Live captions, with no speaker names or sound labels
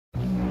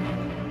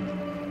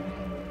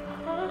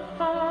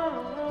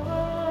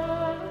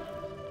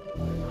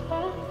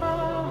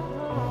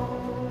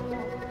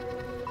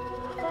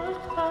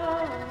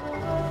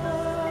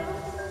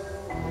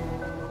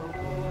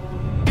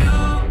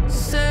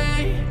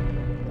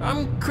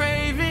I'm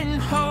craving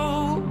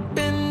hope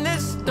in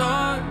this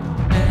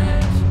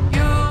darkness.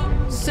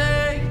 You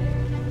say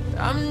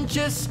I'm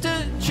just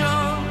a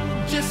joke,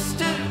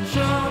 just a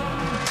joke.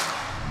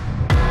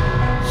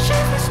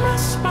 Shivers my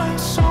spine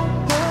so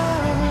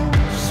bad.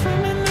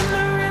 Swimming in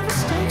the river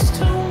takes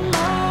too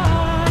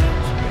much.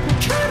 I'm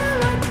trying to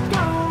let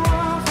go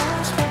of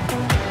us, but the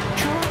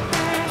truth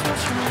is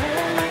what's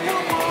real and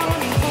you're one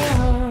of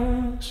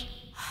us.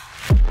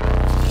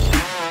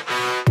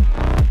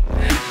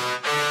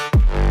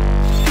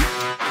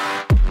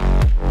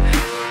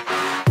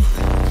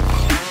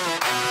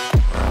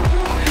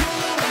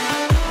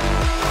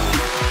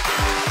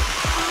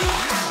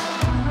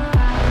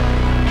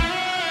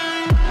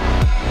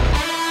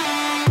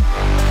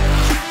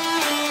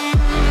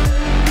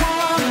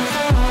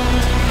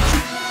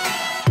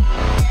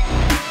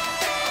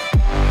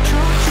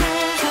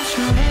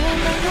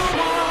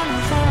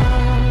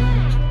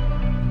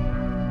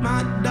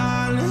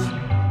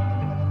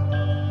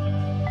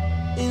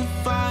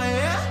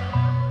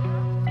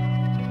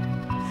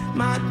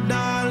 My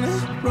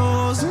darling,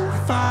 rose and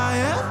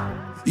fire.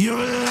 You're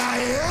a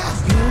liar.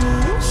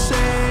 You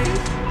say,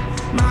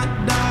 my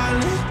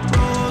darling,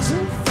 rose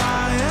and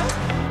fire.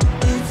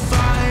 In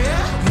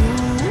fire.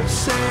 You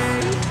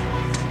say,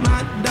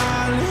 my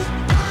darling,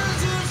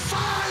 rose and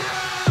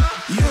fire.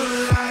 You're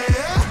a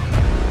liar.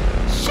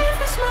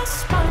 Shivers my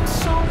spine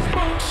so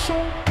cold, so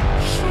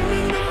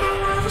swimming in the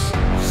rivers,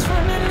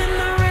 swimming in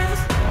the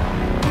rivers.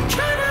 I'm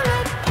trying to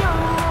let go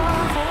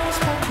of us,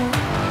 but go of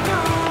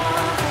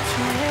us.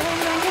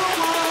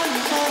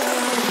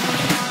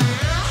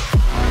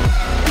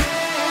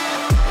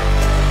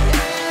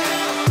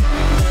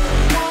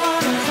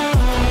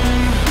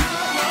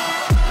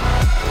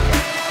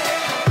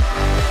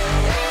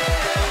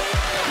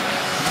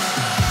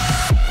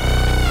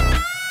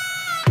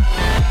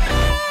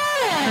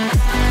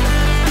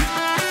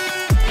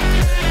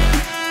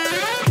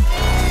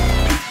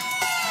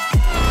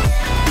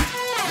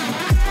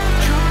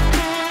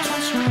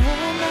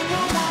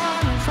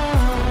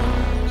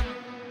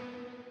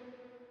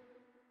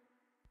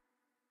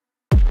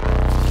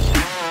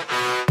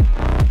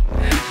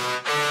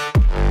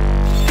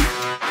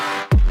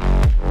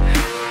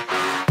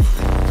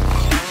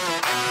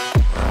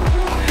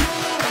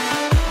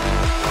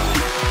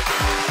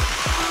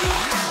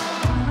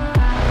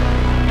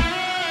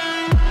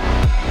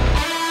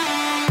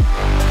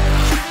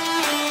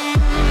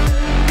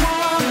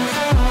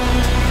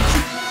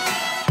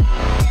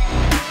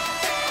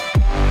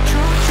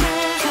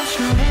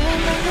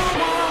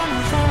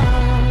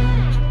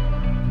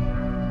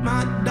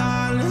 My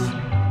darling,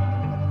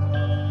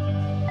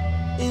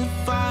 in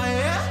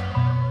fire.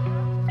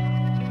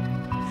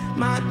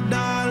 My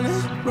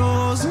darling,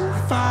 rose and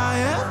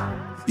fire.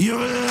 You're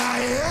a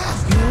liar.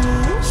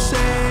 You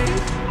say,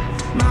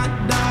 my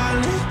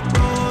darling,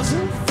 rose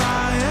and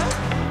fire.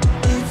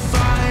 In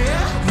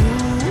fire.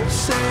 You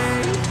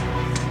say,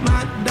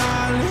 my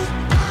darling,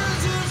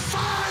 rose and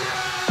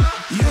fire.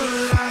 You're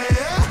a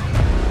liar.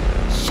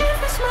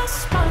 Shivers my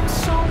spine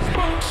so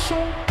cold, so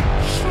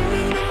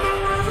swimming